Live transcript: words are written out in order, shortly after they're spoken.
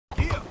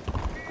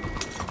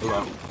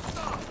Hello.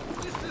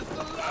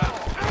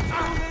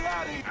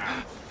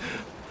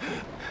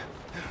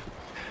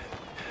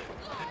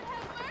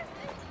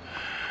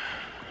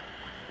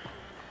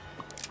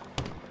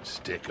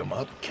 Stick 'em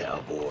up,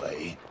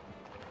 cowboy.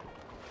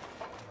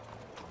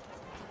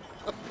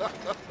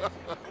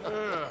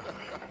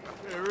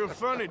 Yeah, real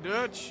funny,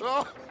 Dutch.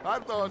 Oh, I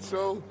thought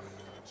so.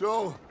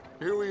 So,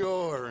 here we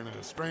are in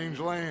a strange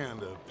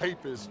land of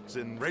papists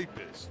and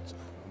rapists.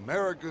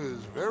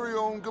 America's very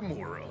own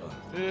Gomorrah.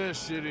 This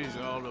city's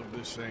all of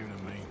the same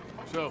to me.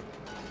 So,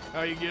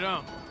 how you get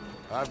on?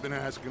 I've been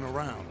asking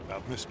around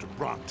about Mr.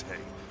 Bronte.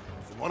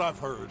 From what I've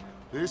heard,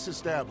 this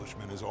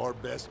establishment is our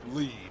best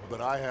lead,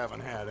 but I haven't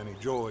had any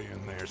joy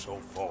in there so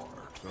far.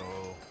 So,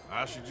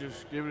 I should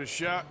just give it a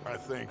shot? I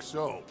think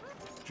so.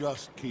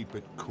 Just keep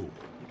it cool.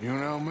 You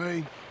know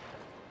me?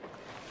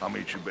 I'll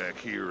meet you back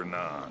here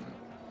anon.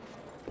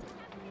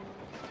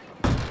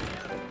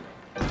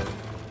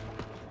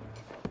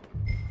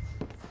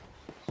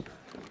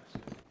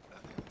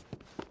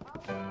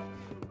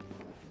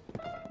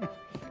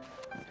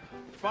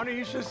 Funny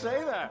you should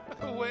say that.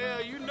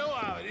 Well, you know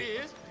how it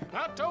is.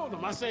 I told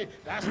them. I say,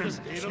 that's the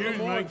state of the Excuse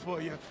me. morning for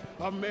you.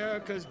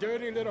 America's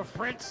dirty little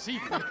French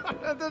secret.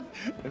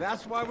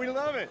 That's why we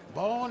love it.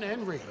 Born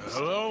and raised.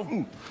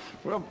 Hello?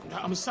 Well,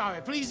 I'm sorry.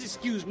 Please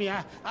excuse me.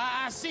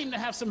 I seem to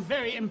have some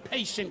very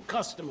impatient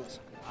customers.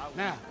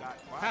 Now,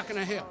 how can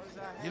I help?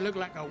 You look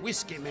like a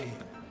whiskey man.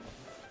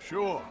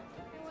 Sure.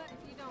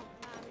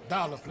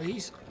 $1,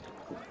 please.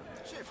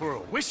 For a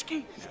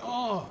whiskey?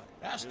 Oh,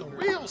 that's the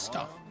real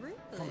stuff.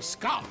 From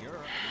Scotland.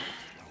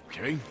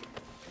 Okay.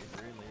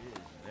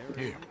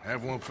 Here,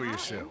 have one for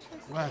yourself.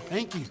 Well,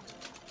 thank you.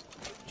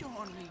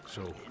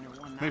 So,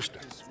 mister,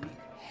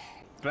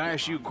 can I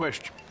ask you a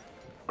question?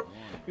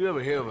 You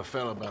ever hear of a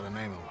fella by the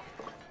name of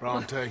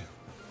Bronte?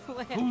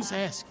 Who's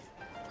asking?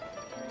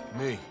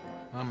 Me.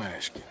 I'm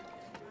asking.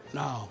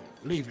 No,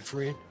 leave it,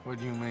 friend. What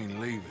do you mean,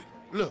 leave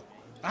it? Look,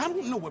 I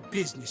don't know what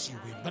business you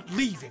in, but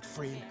leave it,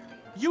 friend.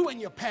 You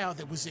and your pal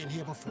that was in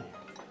here before.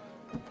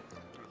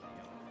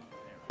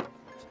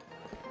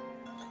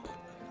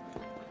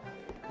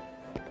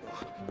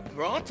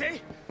 Bronte?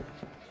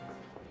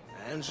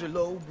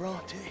 Angelo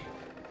Bronte.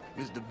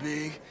 Mr.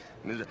 Big,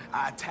 Mr.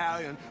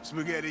 Italian,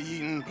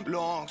 spaghetti-eating,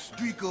 long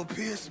streaker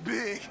piss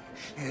big.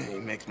 He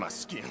makes my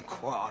skin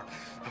crawl.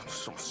 I'm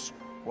so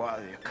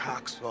squally a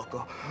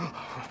cocksucker.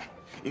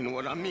 You know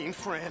what I mean,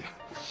 friend?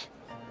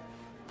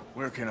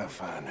 Where can I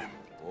find him?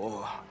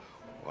 Oh,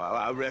 well,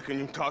 I reckon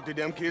you talk to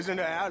them kids in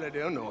the alley,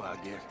 they'll know, I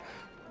guess.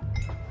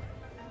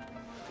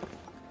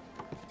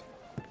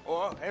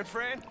 Oh, and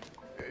friend,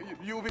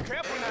 you be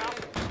careful now.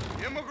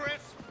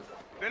 Immigrants,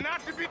 they're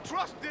not to be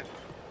trusted.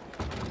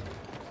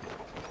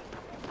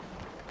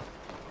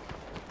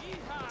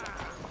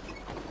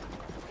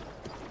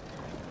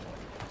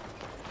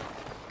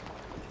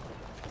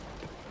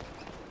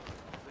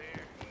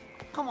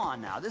 Come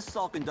on now, this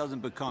sulking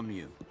doesn't become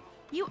you.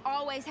 You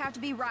always have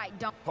to be right,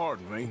 don't...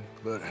 Pardon me,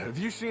 but have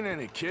you seen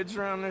any kids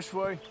around this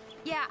way?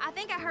 Yeah, I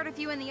think I heard a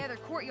few in the other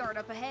courtyard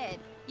up ahead.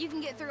 You can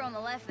get through on the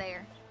left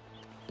there.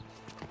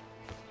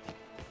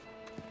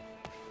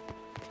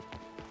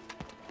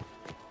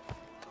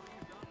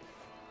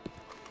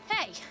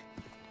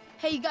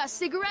 Hey, you got a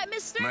cigarette,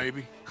 mister?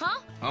 Maybe.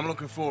 Huh? I'm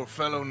looking for a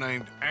fellow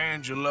named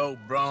Angelo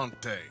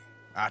Bronte.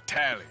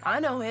 Italian. I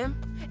know him.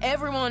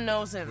 Everyone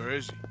knows him. Where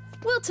is he?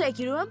 We'll take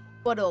you to him.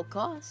 What it'll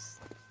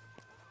cost?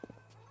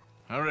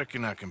 I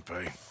reckon I can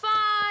pay.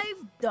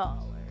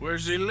 $5.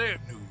 Where's he live?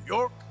 New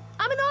York?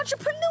 I'm an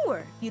entrepreneur.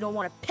 If you don't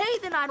want to pay,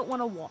 then I don't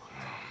want to walk.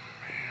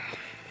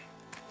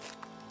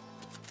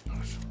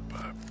 That's a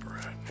bad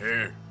bread.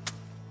 Here.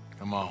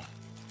 Come on.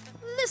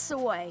 This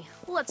away.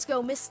 Let's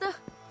go, mister.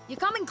 You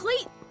coming,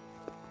 Cleet?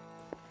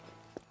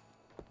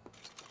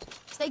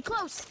 Stay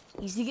close.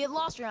 Easy to get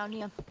lost around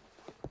here.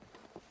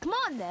 Come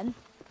on, then.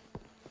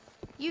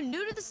 You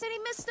new to the city,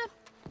 mister?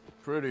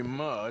 Pretty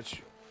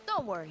much.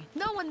 Don't worry.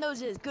 No one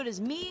knows it as good as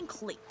me and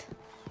Cleet.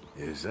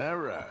 Is that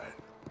right?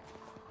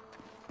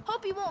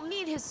 Hope you won't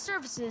need his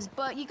services,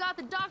 but you got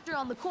the doctor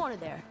on the corner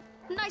there.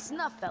 Nice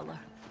enough, fella.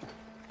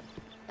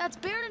 That's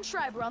Baird and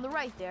Schreiber on the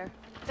right there.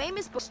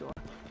 Famous bookstore.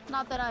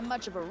 Not that I'm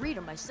much of a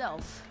reader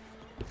myself.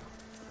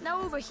 Now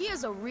over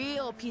here's a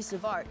real piece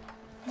of art.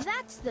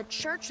 That's the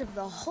Church of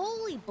the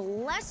Holy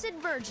Blessed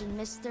Virgin,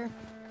 mister.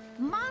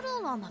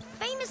 Modeled on the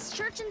famous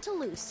church in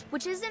Toulouse,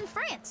 which is in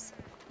France.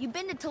 You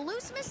been to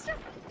Toulouse, mister?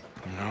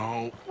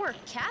 No. We're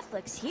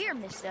Catholics here,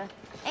 mister.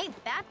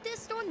 Ain't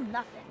Baptist or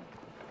nothing.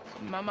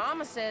 My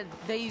mama said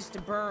they used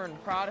to burn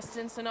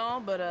Protestants and all,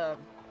 but,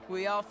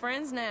 we all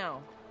friends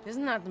now.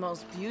 Isn't that the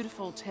most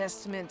beautiful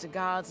testament to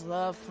God's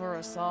love for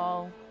us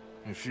all?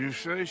 If you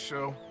say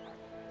so.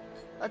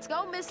 Let's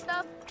go,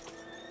 mister.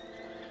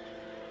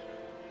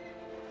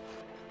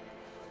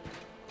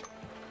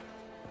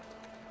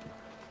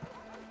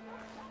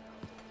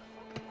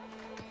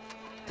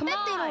 Come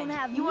on. They don't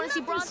have You want to see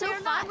nothing Bronte so or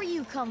fine not? where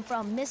you come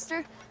from,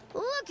 mister.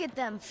 Look at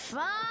them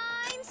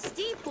fine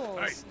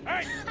steeples.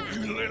 Hey,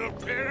 you little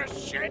pair of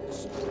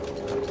shits!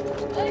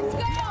 Let's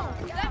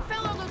go! That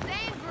fellow looks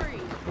angry.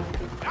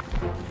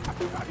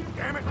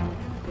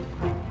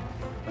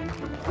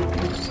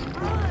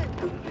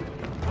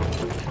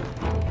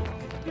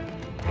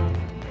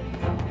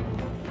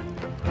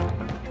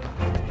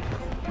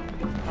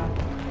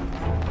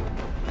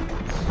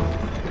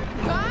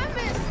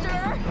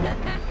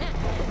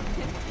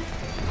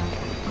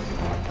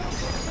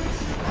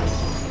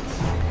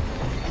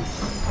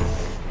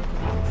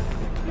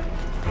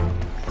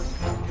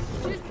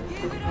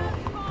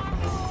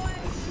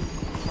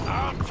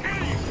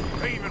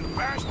 thieving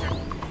bastard!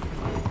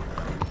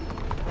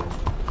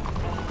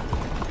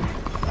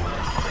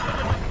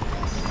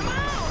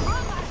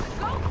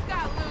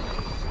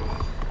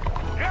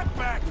 Get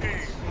back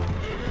here!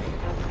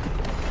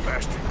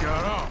 Bastard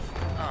got off.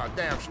 Ah,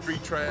 damn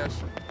street trash.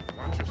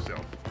 Watch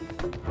yourself.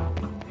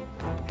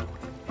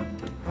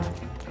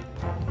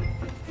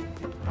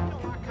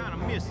 I kind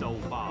of miss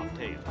old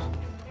bobtails.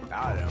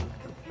 I don't.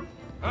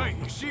 Hey,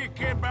 you see a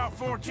kid about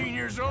 14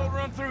 years old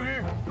run through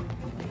here?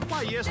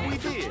 Why, yes, we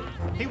did.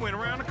 He went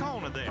around the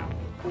corner there.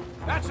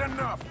 That's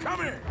enough.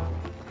 Come here.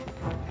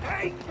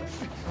 Hey!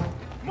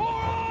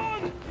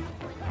 Moron!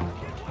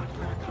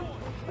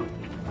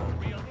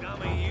 Real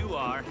dummy you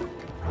are.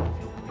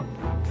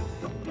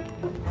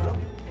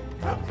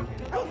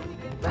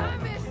 Bye,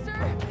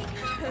 mister.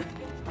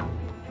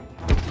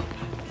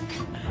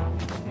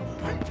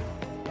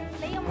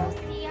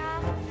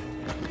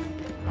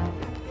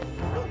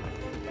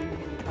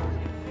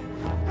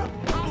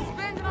 I'll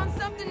spend it on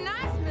something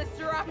nice,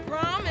 mister, I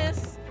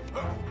promise.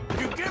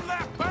 You give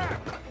that back!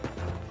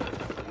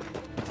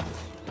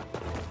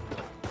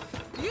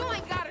 You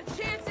ain't got a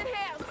chance in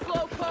hell,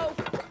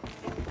 slowpoke.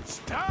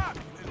 Stop,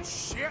 you little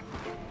shit!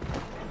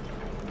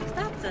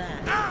 Stop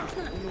that. Ah! It's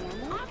not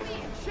normal. I'm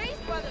being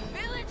chased by the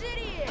village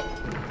idiot.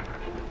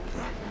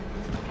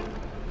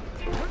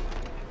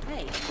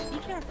 Hey, be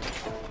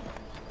careful.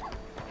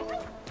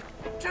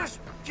 Just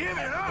give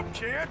it up,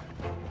 kid!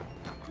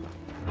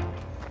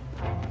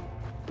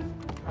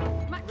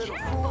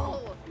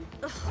 Careful!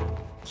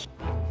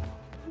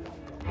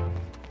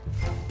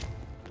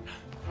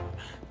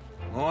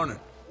 Morning.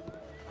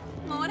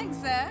 Morning,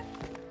 sir.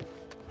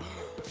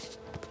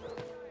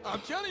 I'm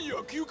telling you,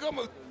 a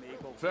cucumber.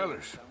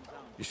 Fellas,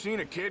 you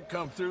seen a kid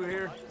come through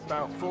here?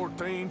 About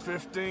 14,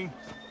 15?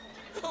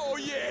 Oh,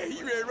 yeah,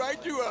 he ran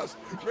right through us.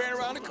 Ran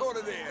around the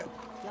corner there.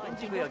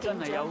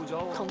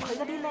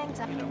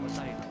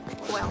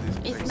 Well,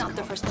 it's not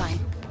the first time.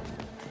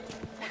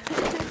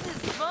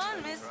 This is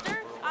fun,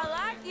 mister. I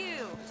like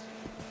you.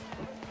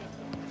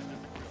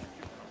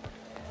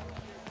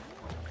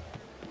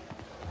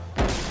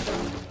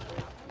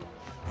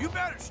 You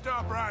better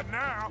stop right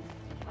now.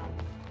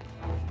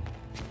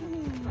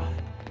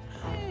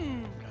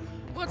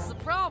 What's the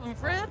problem,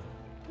 friend?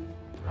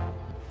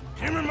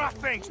 Give me my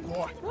things,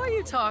 boy. What are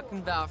you talking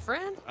about,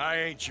 friend? I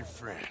ain't your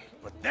friend,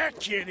 but that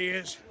kid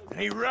is, and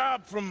he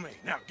robbed from me.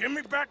 Now give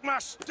me back my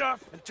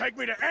stuff and take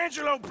me to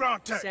Angelo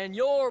Bronte.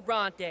 Senor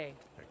Bronte.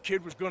 That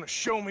kid was gonna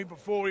show me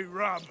before he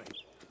robbed me.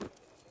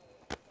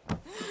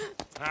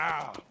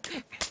 Now,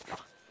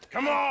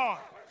 come on.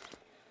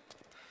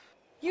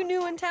 You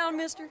new in town,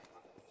 mister?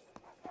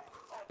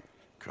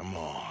 Come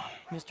on.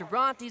 Mr.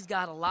 Bronte's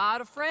got a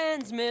lot of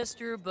friends,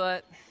 mister,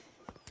 but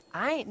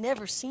I ain't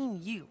never seen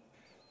you.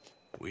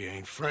 We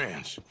ain't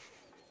friends.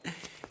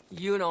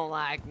 You don't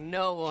like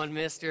no one,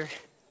 mister.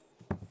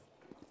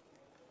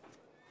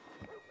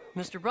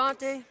 Mr.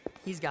 Bronte,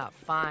 he's got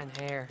fine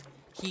hair.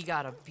 He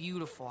got a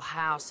beautiful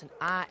house, and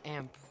I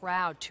am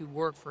proud to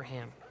work for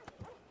him.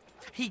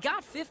 He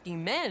got 50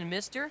 men,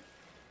 mister.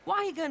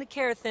 Why he gonna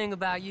care a thing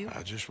about you?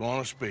 I just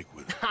want to speak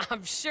with him.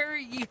 I'm sure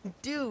you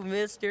do,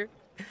 mister.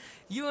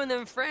 You and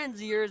them friends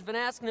of yours been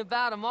asking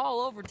about him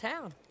all over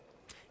town.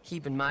 He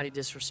been mighty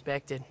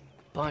disrespected.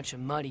 Bunch of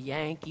muddy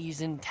Yankees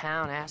in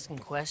town asking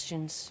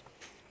questions.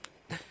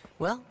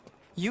 Well,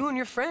 you and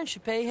your friend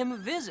should pay him a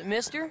visit,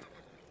 mister.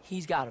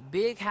 He's got a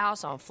big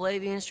house on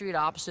Flavian Street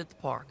opposite the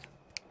park.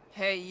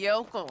 Hey,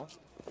 yokel.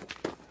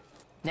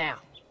 Now,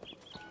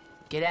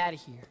 get out of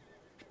here.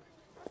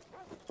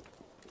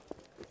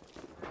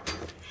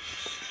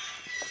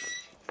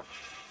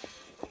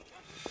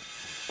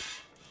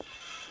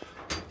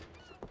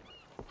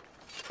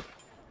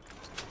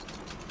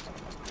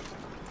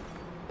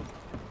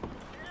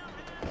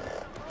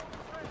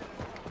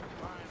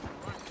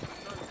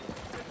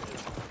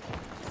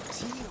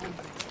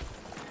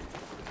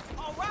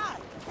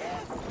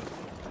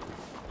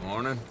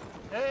 Morning.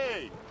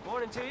 Hey,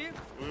 morning to you.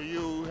 Will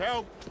you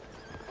help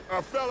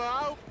a fella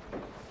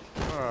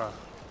out?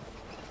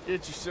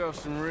 Get yourself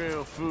some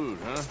real food,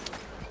 huh?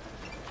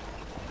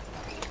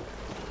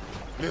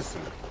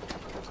 Listen,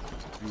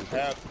 you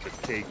have to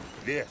take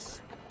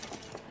this.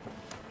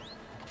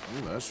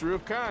 Well, that's real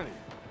kind of you.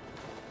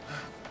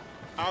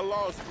 I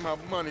lost my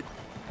money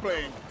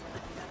playing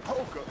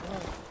poker.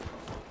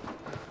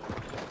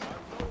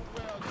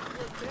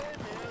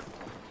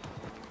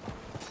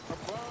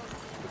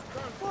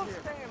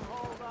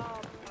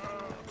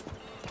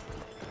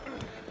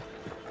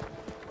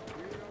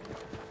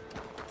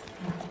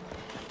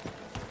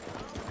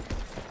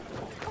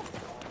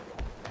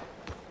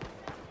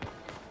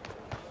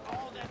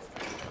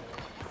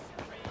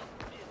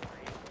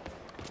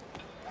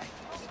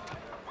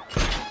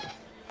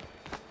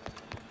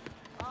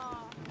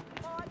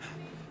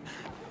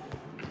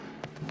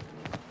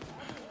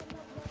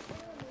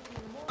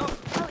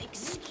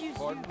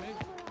 Pardon me?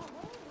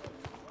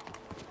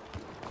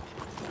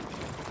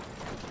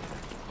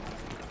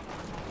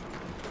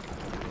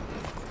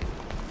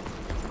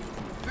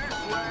 This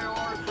way,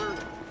 Arthur.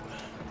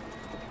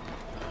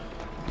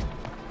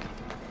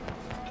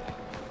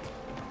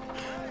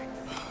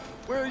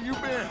 Where you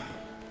been?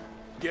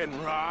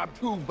 Getting robbed?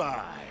 Who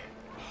by?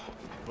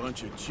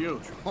 Bunch of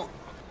children.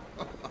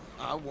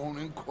 I won't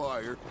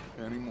inquire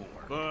anymore.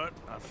 But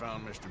I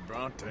found Mr.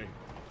 Bronte.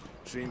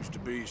 Seems to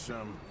be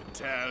some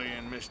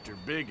Italian Mr.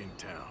 Big in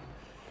town.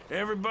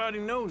 Everybody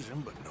knows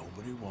him, but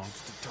nobody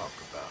wants to talk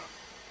about him.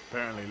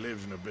 Apparently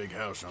lives in a big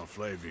house on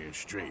Flavian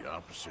Street,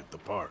 opposite the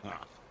park.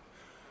 Ah,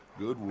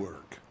 good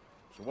work.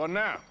 So what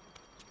now?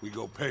 We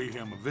go pay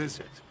him a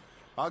visit.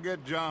 I'll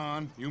get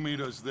John, you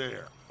meet us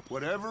there.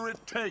 Whatever it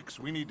takes,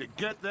 we need to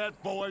get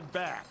that boy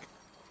back.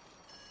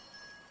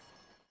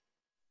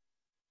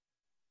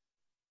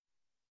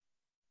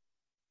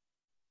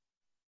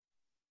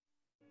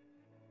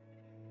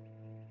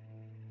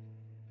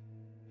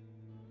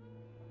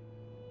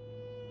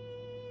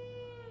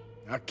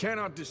 I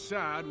cannot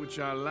decide which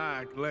I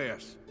like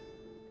less.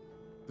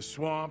 The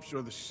swamps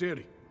or the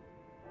city.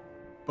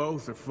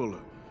 Both are full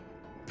of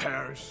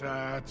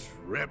parasites,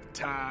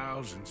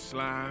 reptiles, and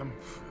slime.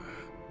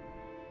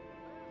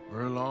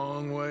 We're a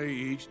long way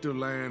east of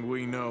land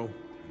we know,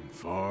 and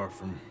far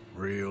from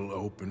real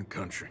open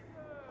country.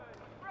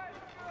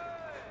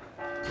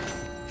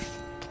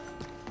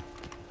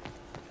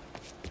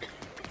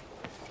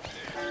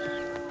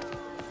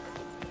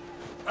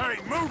 Hey,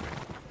 move it!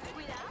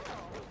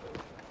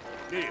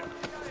 Here.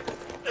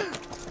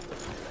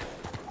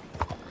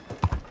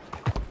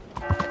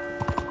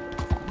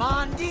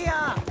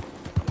 Mondia!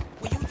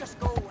 Will you just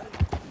go away?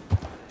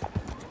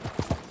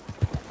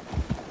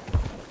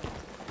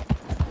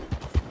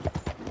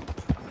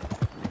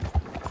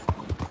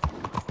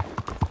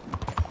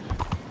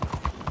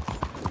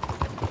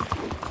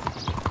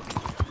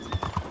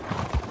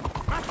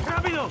 Más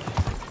rápido!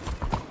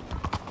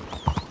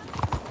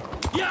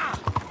 Yeah!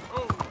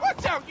 Oh,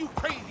 watch out, you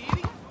crazy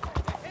idiot!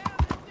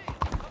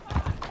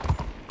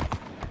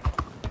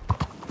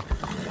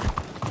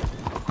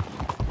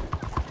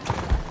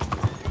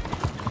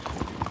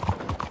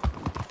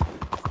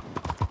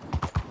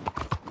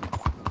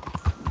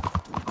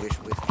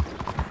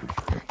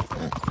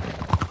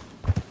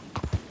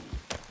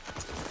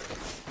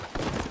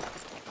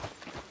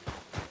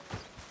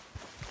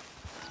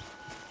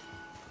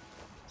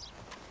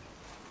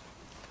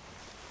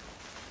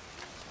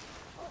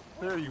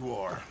 There you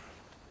are.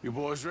 You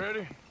boys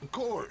ready? Of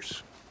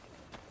course.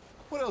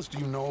 What else do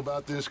you know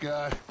about this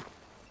guy?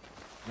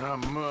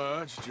 Not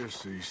much,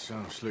 just he's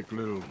some slick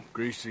little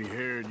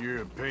greasy-haired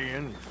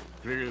European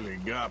who's clearly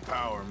got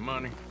power and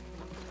money.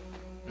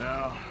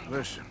 Now,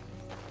 listen.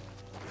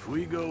 If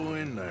we go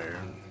in there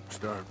and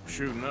start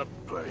shooting up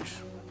the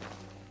place,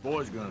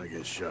 boy's gonna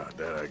get shot,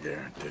 that I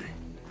guarantee.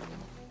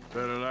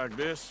 Fella like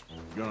this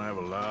is gonna have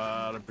a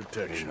lot of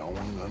protection. Ain't no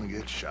one gonna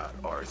get shot,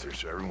 Arthur,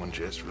 so everyone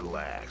just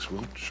relax.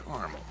 We'll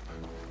charm them.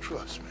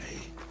 Trust me.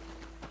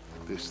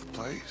 This the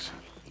place?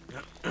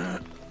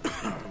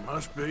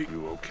 Must be.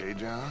 You okay,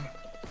 John?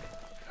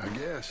 I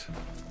guess.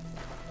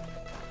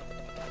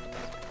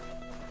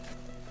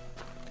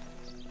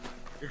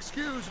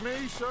 Excuse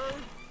me, sir.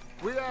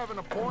 We have an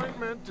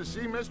appointment to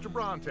see Mr.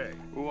 Bronte.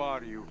 Who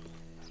are you?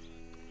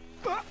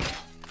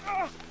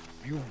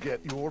 You get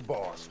your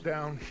boss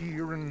down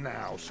here and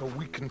now so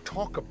we can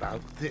talk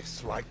about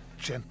this like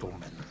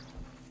gentlemen.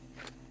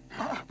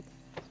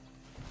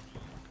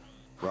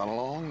 Run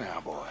along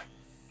now, boy.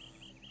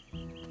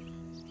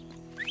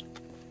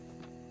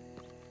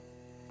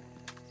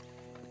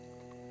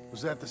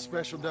 Was that the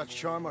special Dutch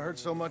charm I heard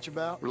so much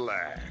about?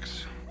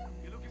 Relax.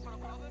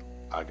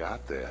 I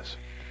got this.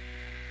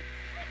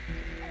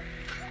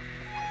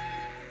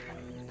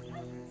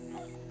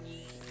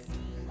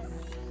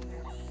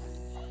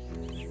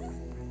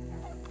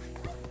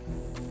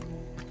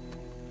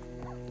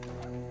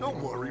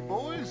 Don't worry,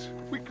 boys.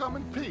 We come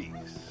in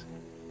peace.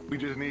 We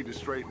just need to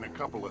straighten a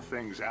couple of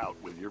things out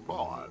with your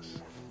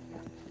boss.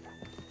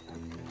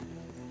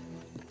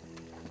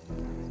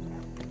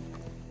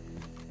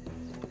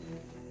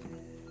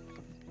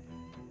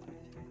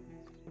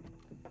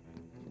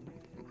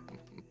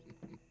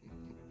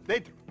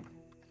 Dentro.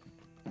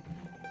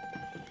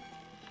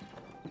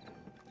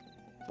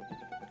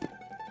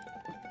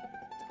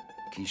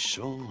 Chi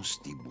sono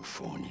sti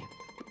buffoni?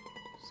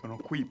 Sono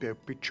qui per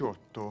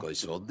Picciotto. Coi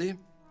soldi?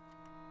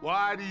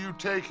 Why do you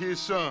take his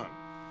son?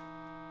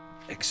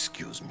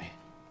 Excuse me.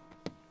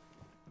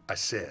 I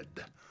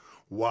said,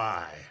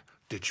 why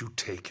did you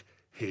take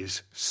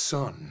his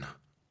son?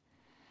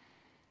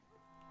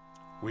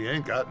 We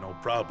ain't got no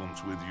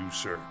problems with you,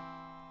 sir.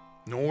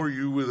 Nor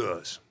you with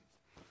us.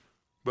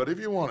 But if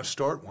you want to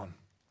start one,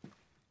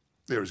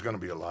 there's gonna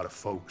be a lot of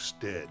folks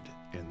dead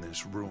in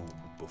this room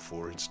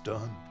before it's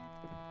done.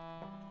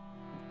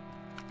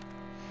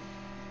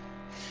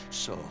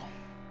 So,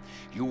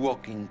 you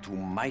walk into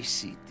my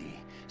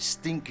city,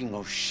 stinking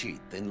of shit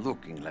and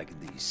looking like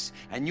this,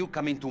 and you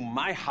come into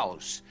my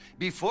house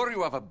before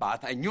you have a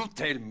bath and you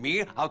tell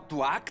me how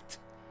to act?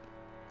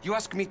 You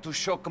ask me to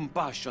show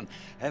compassion.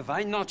 Have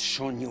I not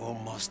shown you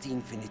almost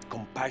infinite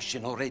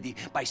compassion already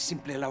by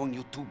simply allowing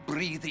you to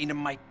breathe in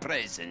my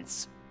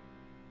presence?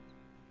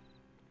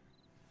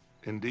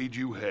 Indeed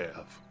you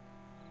have.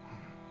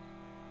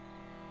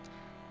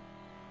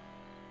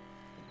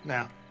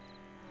 Now,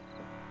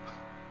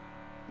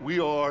 we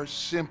are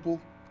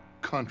simple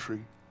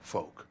country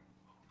folk.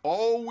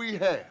 All we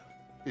have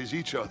is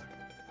each other.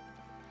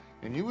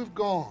 And you have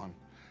gone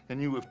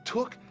and you have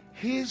took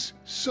his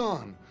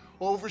son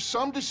over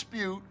some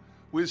dispute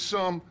with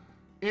some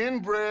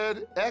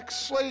inbred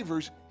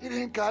ex-slavers. It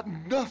ain't got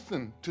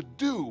nothing to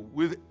do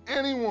with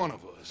any one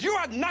of us. You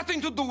had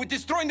nothing to do with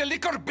destroying the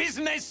liquor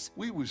business!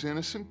 We was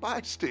innocent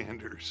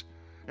bystanders.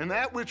 And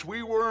that which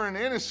we weren't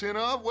innocent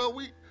of, well,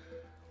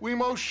 we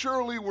most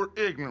surely were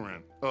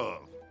ignorant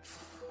of.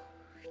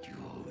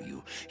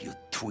 You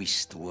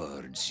twist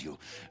words, you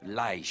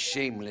lie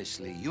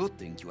shamelessly, you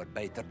think you are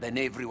better than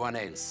everyone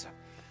else.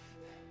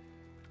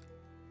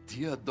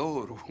 Ti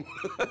adoro.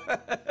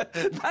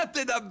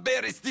 Vattene da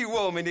bere sti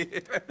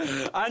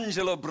uomini.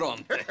 Angelo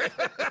Bronte.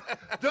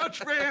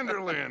 Dutch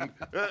Vanderland.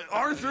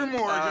 Arthur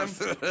Morgan.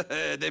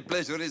 The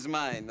pleasure is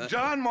mine.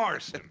 John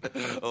Marston.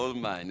 All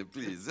mine,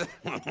 please.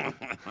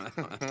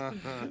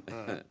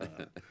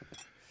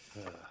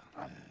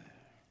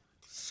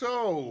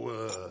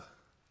 So,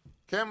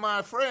 can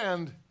my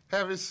friend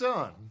have his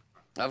son?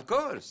 Of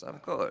course,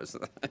 of course.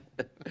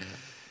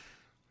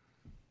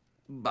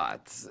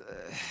 But,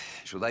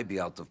 should I be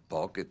out of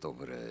pocket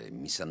over a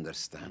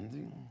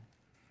misunderstanding?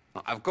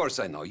 Of course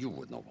I know you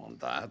would not want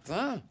that,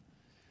 huh?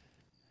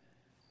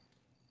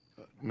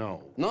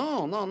 No.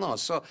 No.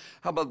 So,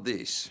 how about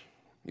this?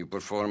 You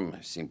perform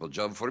a simple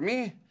job for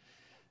me,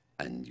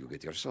 and you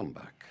get your son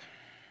back.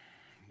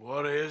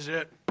 What is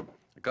it?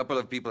 A couple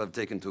of people have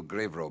taken to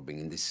grave robbing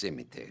in this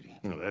cemetery.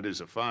 Well, that is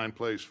a fine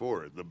place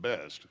for it, the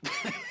best.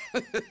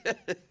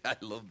 I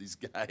love this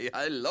guy.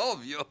 I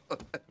love you.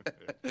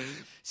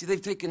 See,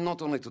 they've taken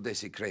not only to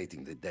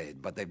desecrating the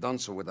dead, but they've done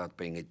so without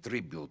paying a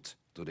tribute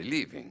to the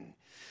living.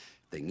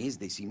 Thing is,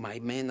 they see my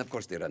men, of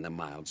course they run a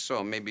mile.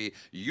 So maybe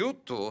you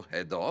two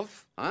head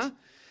off, huh?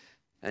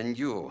 And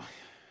you,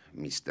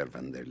 Mr.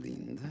 Van der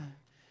Linde,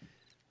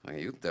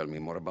 you tell me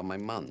more about my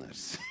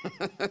manners.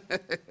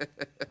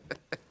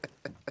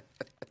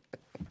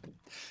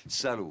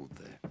 Salute.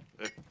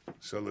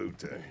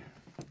 Salute.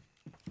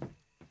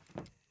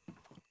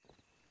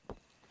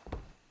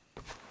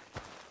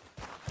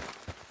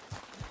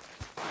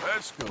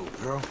 Let's go,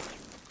 girl.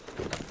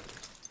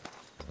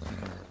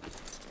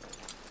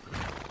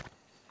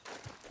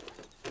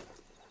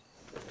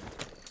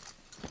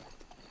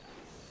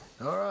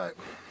 All right,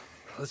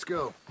 let's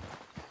go.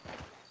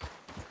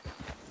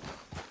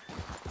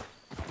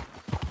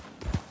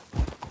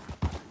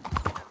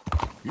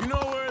 You know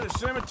where the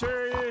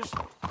cemetery is?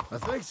 I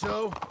think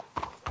so.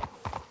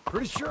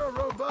 Pretty sure I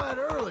rode by it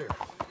earlier.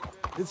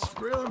 It's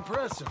real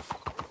impressive.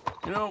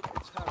 You know,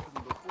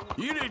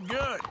 you did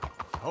good,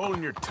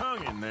 holding your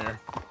tongue in there.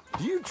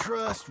 Do you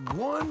trust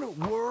one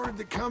word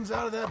that comes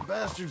out of that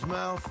bastard's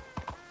mouth?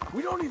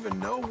 We don't even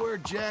know where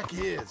Jack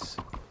is.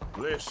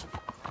 Listen,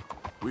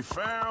 we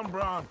found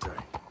Bronte.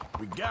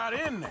 We got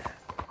in there.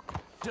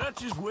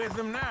 Dutch is with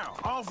him now.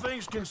 All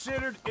things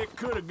considered, it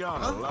could have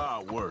gone a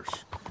lot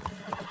worse.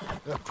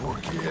 That poor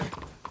kid.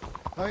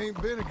 I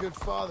ain't been a good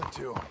father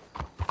to him.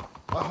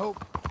 I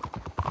hope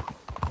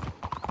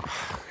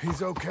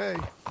he's okay.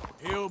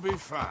 He'll be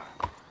fine.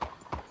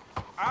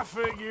 I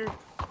figured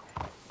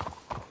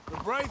the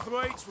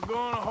Braithwaites were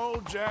going to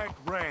hold Jack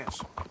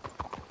ransom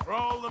for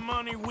all the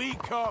money we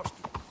cost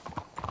him.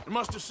 They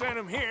must have sent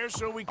him here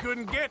so we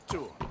couldn't get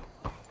to him.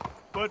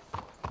 But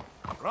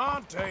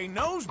Bronte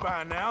knows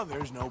by now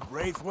there's no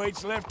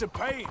Braithwaites left to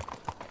pay him.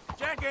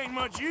 Jack ain't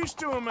much use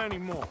to him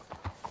anymore.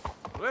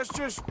 Let's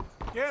just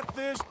get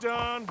this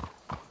done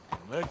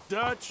and let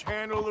Dutch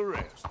handle the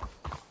rest.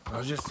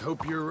 I just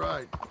hope you're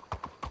right.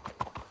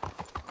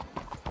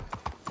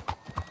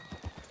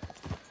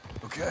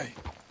 Okay,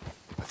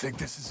 I think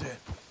this is it.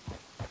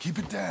 Keep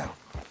it down.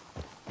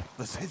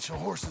 Let's hitch the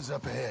horses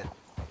up ahead.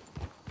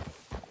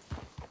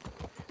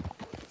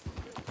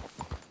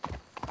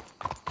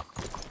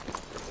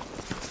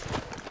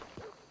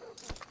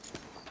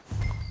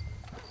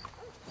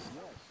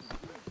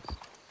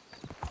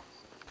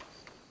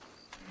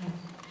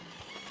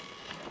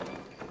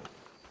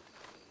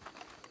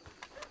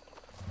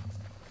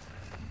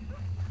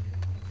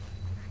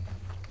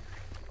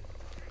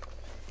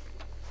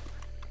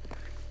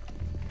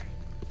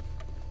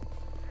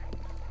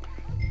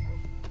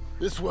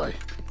 This way.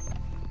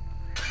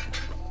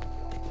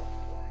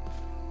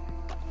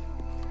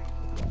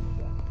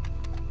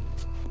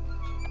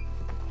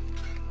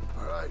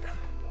 All right.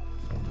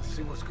 Let's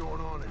see what's going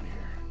on in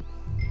here.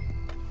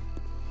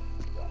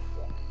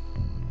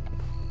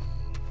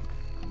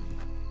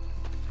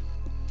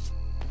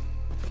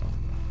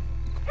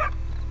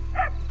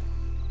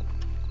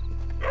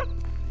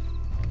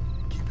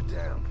 Keep it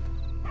down.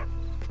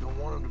 Don't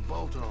want them to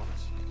bolt on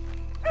us.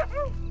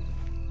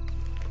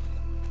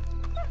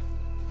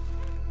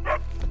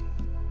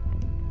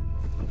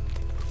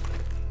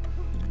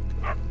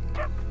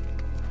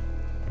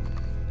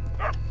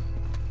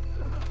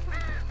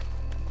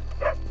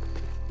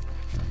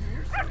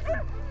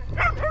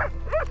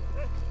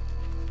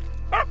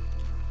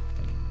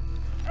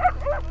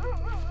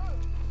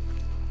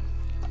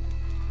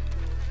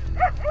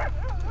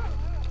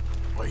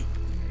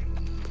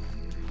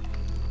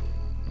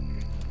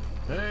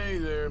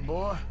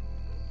 boy.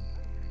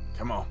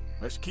 Come on,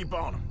 let's keep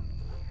on him.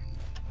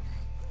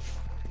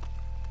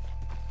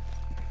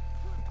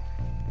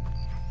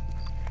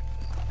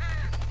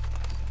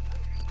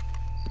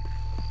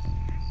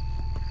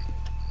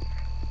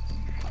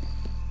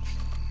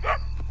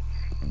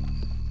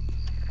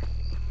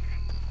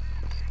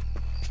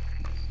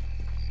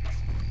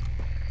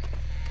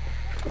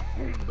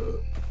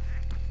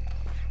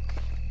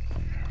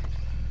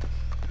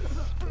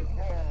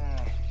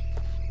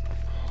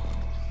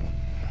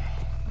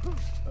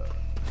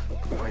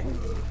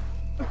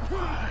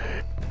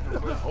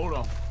 Hold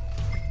on.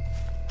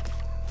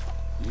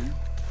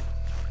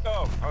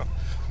 Oh, I'm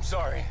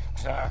sorry.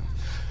 I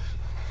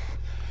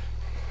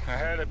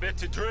had a bit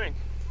to drink.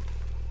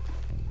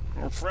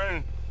 A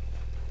friend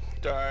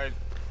died.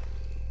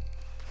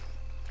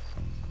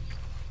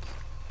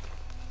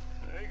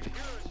 They can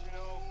hear us, you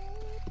know.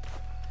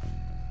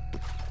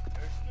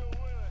 They're still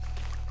with us.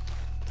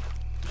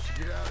 You should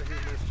get out of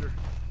here, mister.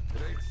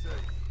 It ain't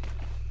safe.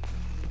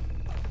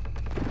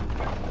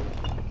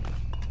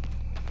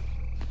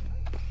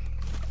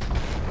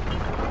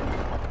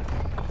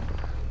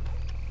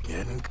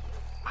 Getting...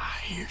 I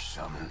hear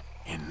something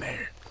in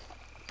there.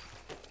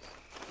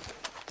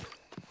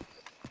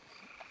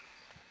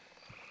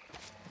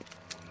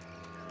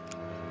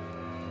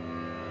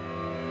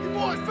 You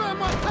boys found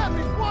my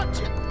pappy's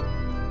watching!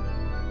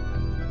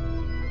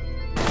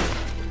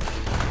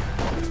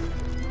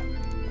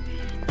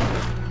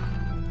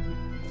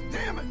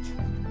 Damn it!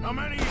 How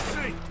many you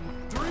see?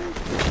 3?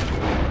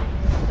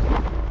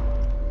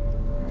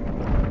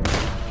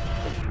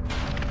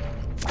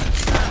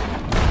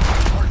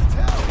 Hard to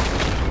tell.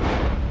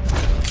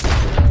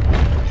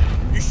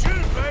 You should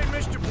have paid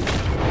Mr.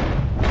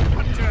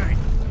 What dang?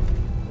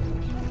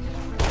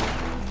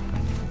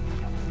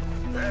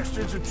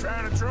 Bastards are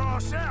trying to draw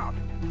us out.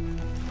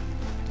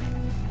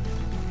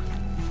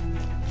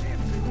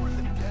 Can't see worth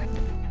it, Jack.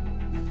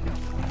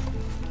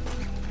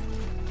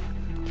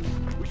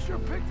 We sure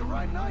picked the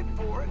right night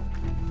for it.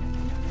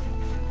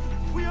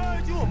 We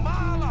heard you a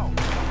mile off.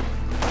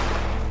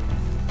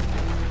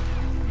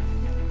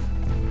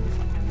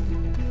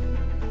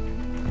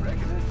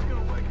 Reckon this is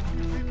gonna wake a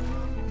few people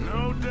up.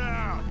 No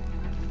doubt.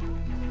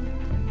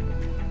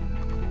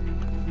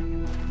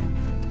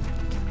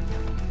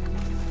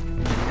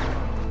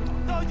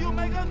 Thought you'd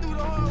make us do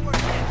the hard work.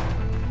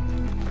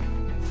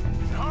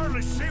 Can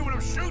hardly see what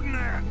I'm shooting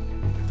at.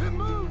 If it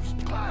moves,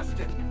 blast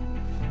it.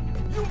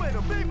 You made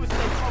a big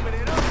mistake coming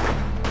in us.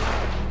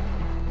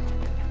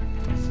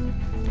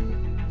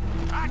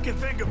 I can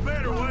think of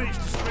better ways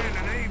to spend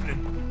an evening.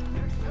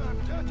 Next time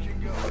Dutch can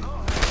go, and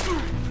I'll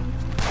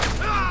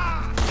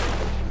Ah!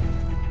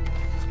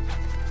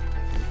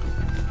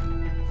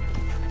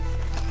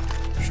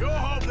 Sure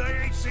hope they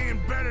ain't seeing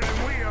better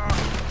than we are.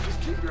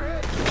 just keep your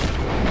head.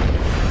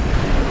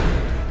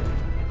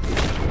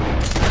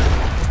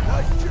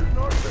 Nice shooting,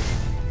 Arthur.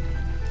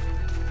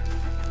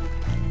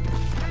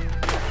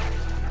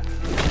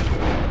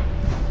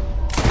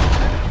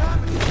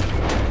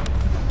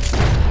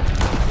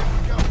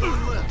 Got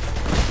one left.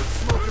 Let's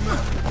smoke him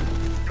out.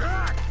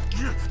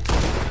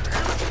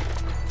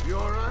 You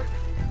all right?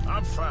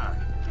 I'm fine.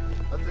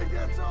 I think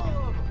that's all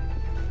of them.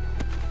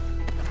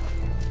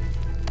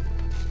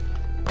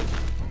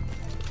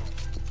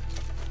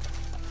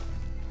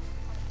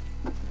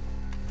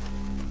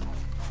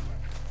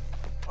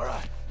 All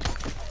right.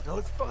 Now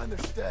let's find their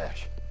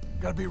stash.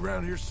 Gotta be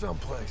around here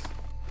someplace.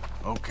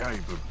 Okay,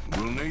 but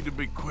we'll need to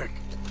be quick.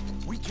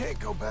 We can't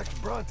go back to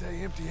Bronte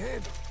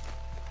empty-handed.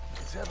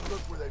 Let's have a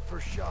look where they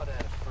first shot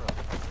at us from.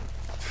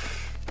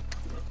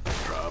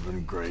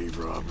 Robbing grave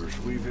robbers.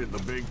 We've hit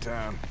the big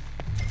time.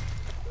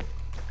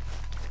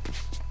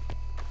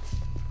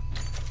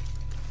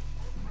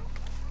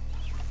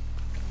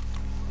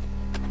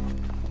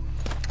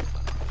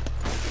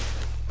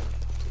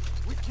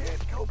 We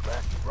can't go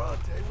back to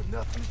Bronte with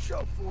nothing to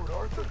show for it,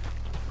 Arthur.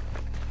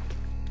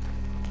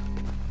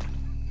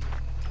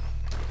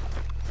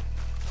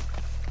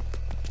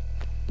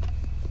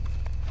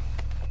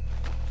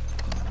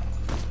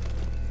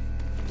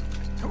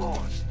 Come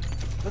on.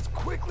 Let's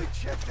quickly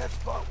check that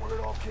spot where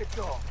it all kicked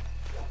off.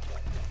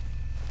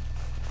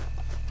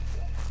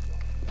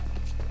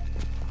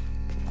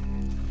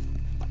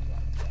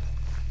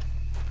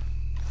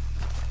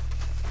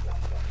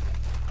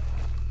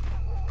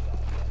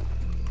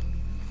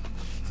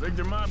 Think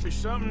there might be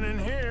something in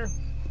here.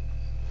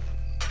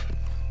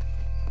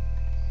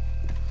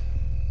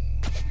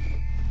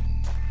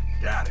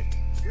 Got it.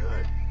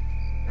 Good.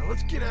 Now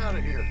let's get out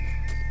of here.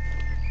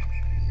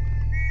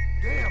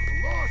 Damn,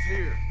 the law's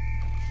here.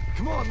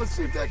 Come on, let's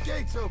see if that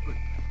gate's open.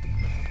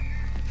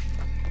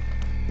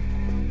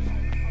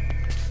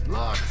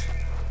 Locked.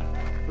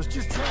 Let's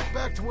just track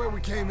back to where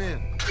we came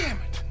in. Damn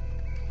it.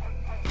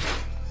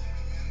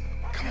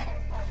 Come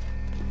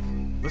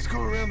on. Let's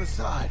go around the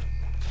side.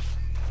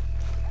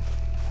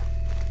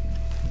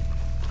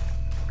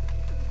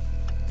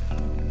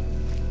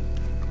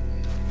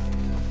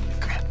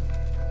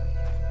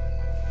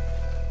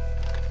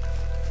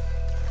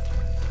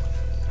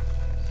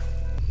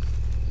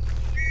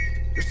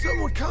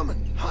 We're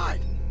coming! Hide!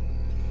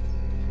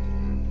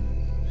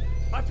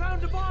 I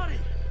found a body!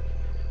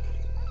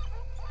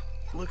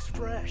 Looks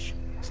fresh.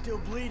 Still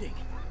bleeding.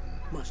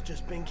 Must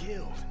just been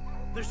killed.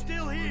 They're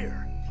still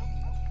here!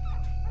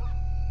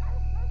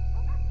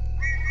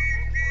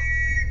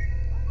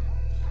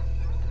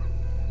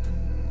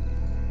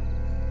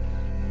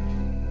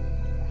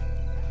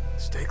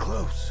 Stay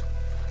close.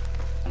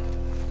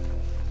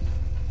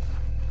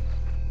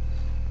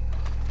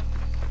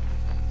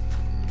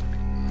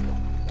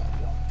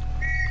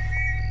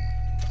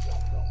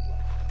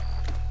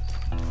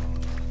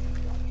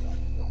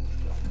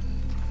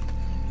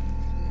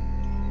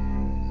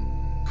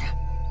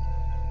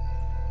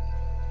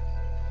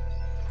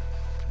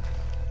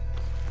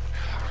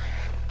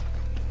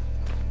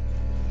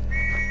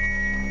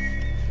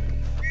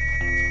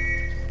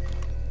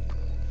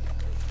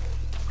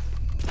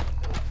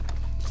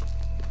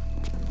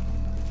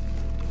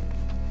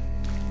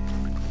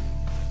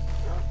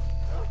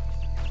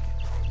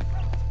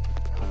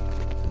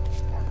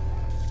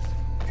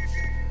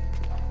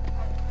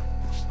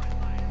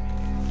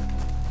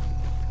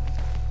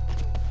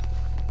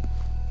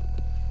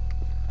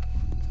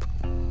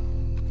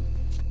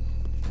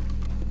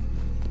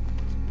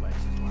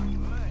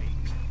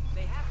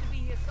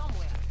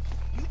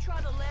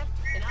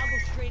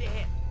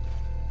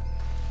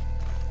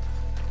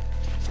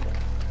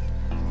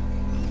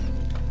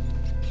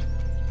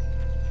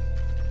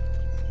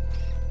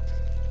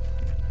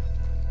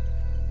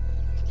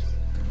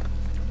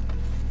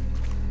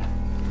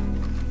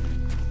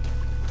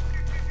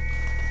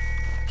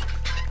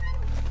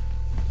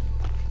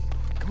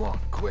 Come on,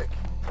 quick.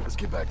 Let's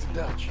get back to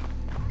Dutch.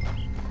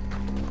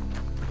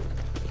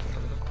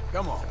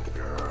 Come on,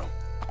 girl.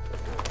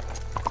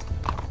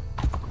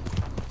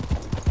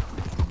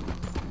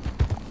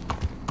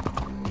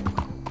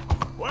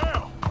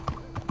 Well,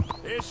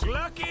 it's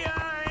lucky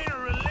I ain't a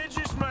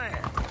religious man.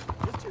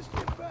 Let's just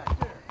get back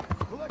there.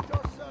 Collect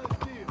our side of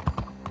the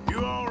deal.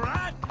 You all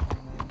right?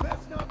 You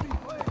best not be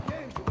playing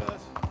games with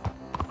us.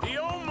 He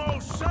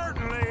almost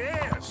certainly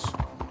is.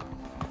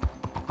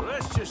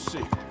 Let's just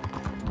see.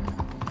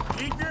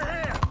 Keep your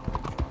head.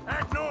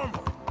 Act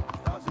normal.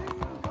 How's he even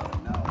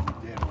gonna know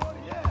he did what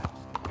he asked?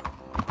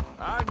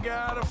 I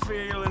got a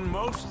feeling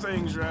most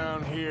things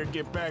around here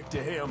get back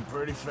to him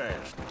pretty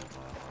fast.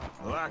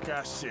 Like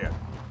I said,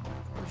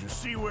 we'll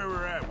just see where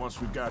we're at once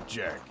we got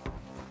Jack.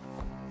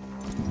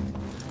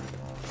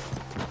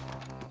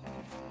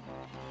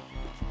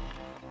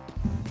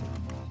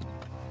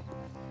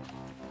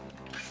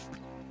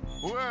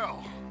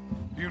 Well,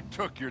 you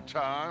took your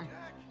time.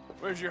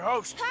 Where's your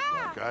host?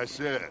 Like I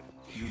said,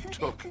 you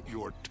took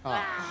your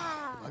time.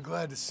 I'm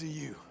glad to see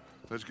you.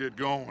 Let's get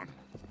going.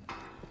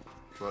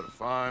 What a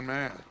fine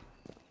man.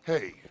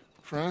 Hey,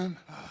 friend,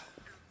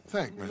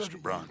 thank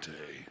Mr. Bronte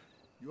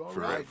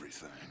for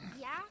everything.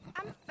 Yeah,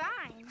 I'm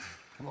fine.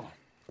 Come on.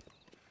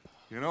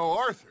 You know,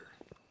 Arthur,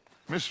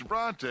 Mr.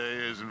 Bronte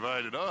has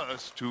invited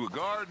us to a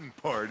garden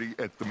party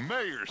at the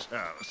mayor's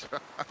house.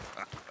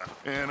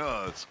 And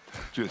us,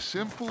 just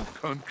simple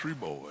country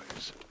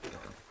boys.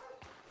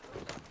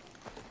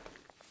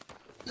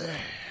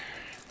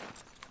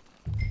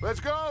 Let's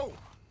go!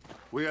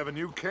 We have a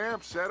new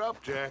camp set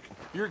up, Jack.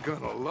 You're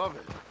gonna love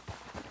it.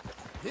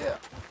 Yeah.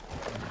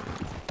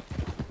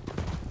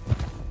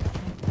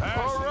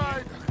 All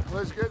right,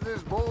 let's get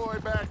this boy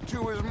back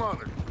to his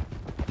mother.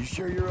 You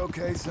sure you're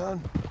okay,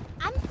 son?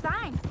 I'm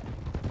fine.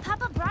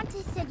 Papa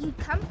Bronte said you'd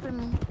come for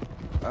me.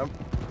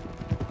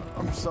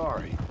 I'm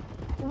sorry.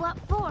 What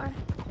for?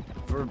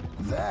 For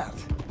that.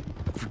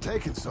 For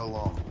taking so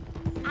long.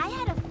 I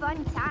had a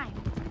fun time.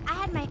 I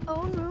had my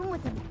own room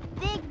with a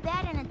big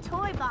bed and a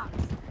toy box.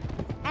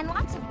 And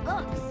lots of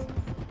books.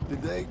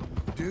 Did they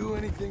do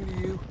anything to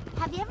you?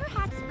 Have you ever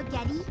had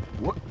spaghetti?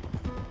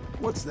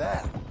 What's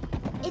that?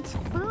 It's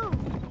food.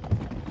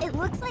 It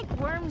looks like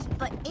worms,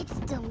 but it's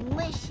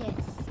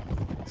delicious.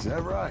 Is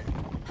that right?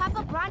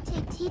 Papa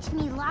Bronte teach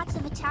me lots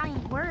of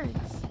Italian words.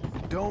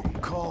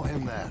 Don't call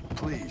him that,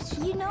 please.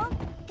 You know,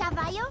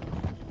 cavallo?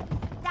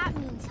 That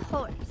means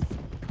horse.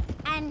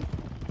 And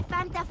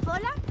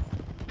pantafola?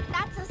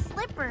 That's a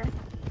slipper.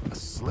 A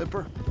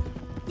slipper?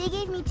 They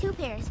gave me 2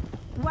 pairs.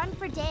 One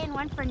for day and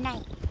one for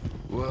night.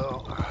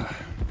 Well,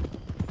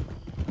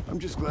 I'm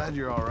just glad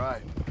you're all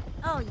right.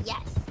 Oh,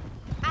 yes.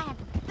 I had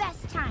the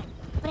best time.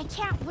 But I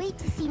can't wait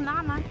to see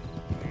Mama.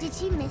 Did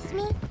she miss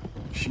me?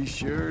 She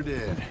sure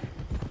did.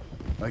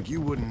 Like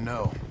you wouldn't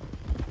know.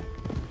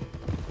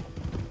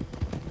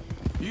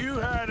 You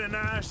had a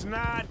nice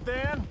night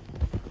then?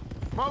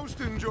 Most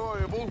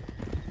enjoyable.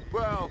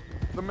 Well,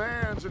 the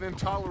man's an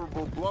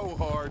intolerable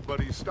blowhard,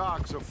 but he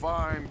stocks a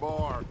fine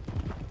bar.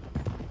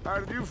 How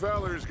did you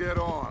fellers get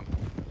on?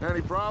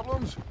 Any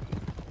problems?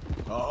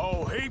 A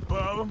whole heap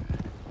of them.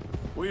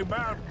 We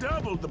about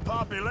doubled the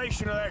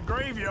population of that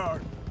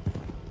graveyard.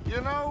 You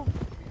know,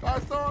 I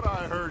thought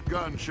I heard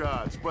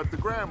gunshots, but the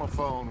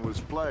gramophone was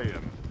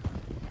playing.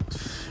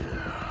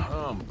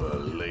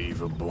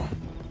 Unbelievable.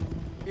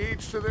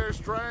 Each to their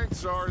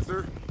strengths,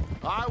 Arthur.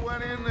 I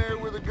went in there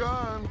with a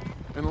gun.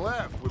 and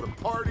left with a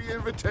party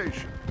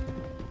invitation.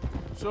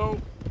 So,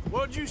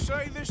 what'd you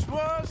say this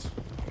was?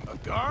 A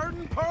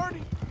garden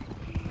party?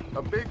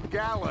 A big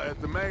gala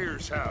at the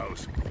mayor's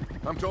house.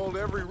 I'm told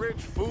every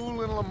rich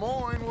fool in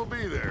Lemoyne will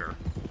be there.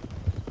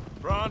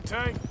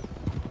 Bronte?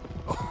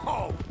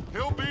 Oh,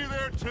 he'll be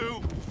there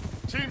too.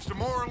 Seems to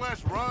more or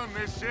less run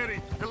this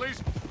city. At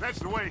least, that's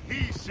the way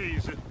he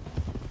sees it.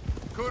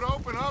 Could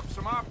open up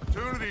some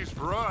opportunities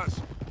for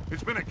us.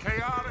 It's been a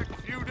chaotic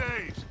few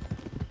days,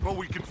 but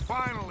we can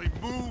finally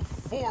move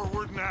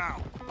forward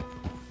now.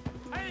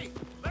 Hey,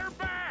 they're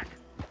back!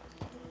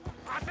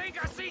 I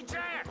think I see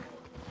Jack!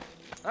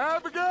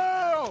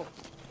 Abigail!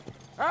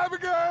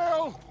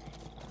 Abigail!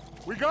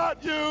 We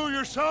got you,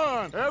 your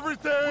son,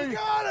 everything! We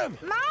got him!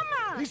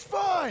 Mama! He's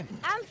fine!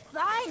 I'm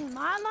fine,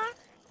 Mama.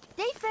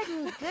 They fed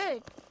me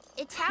good.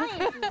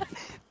 Italian food.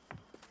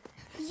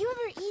 You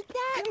ever eat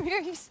that? Come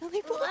here, you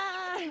silly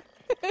boy.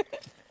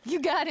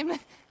 You got him.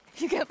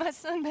 You got my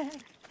son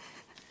back.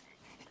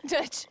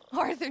 Dutch,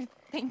 Arthur,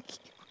 thank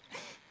you.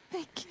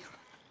 Thank you.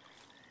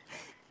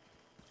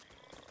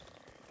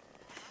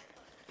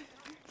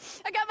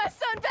 I got my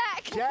son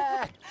back!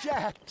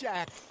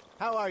 Jack.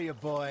 How are you,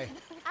 boy?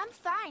 I'm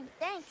fine,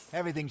 thanks.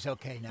 Everything's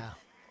okay now.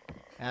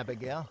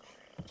 Abigail?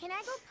 Can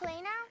I go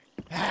play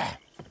now?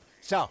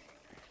 So?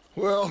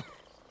 Well,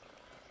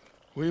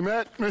 we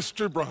met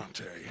Mr.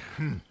 Bronte.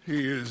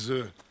 He is,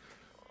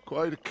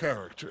 quite a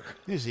character.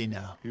 Is he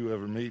now? You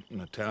ever meet an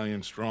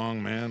Italian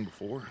strong man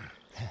before?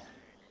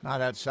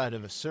 Not outside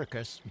of a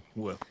circus.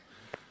 Well,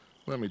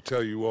 let me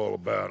tell you all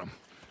about him.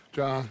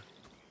 John,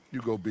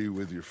 you go be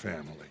with your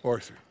family.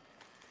 Arthur,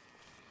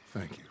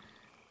 thank you.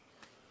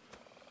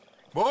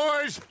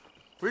 Boys,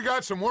 we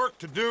got some work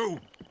to do.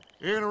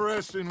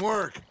 Interesting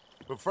work.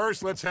 But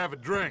first, let's have a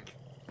drink.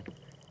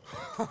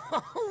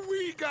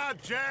 We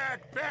got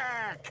Jack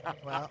back!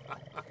 Well,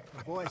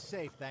 the boy's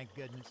safe, thank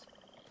goodness.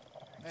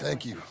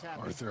 Thank you,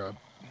 Arthur.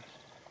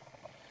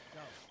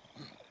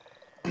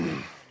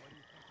 I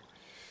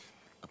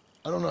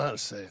don't know how to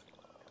say it.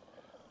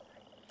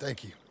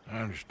 Thank you. I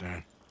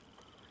understand.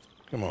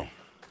 Come on.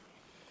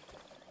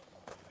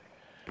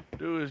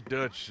 Do as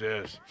Dutch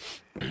says.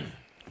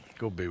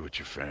 Go be with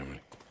your family.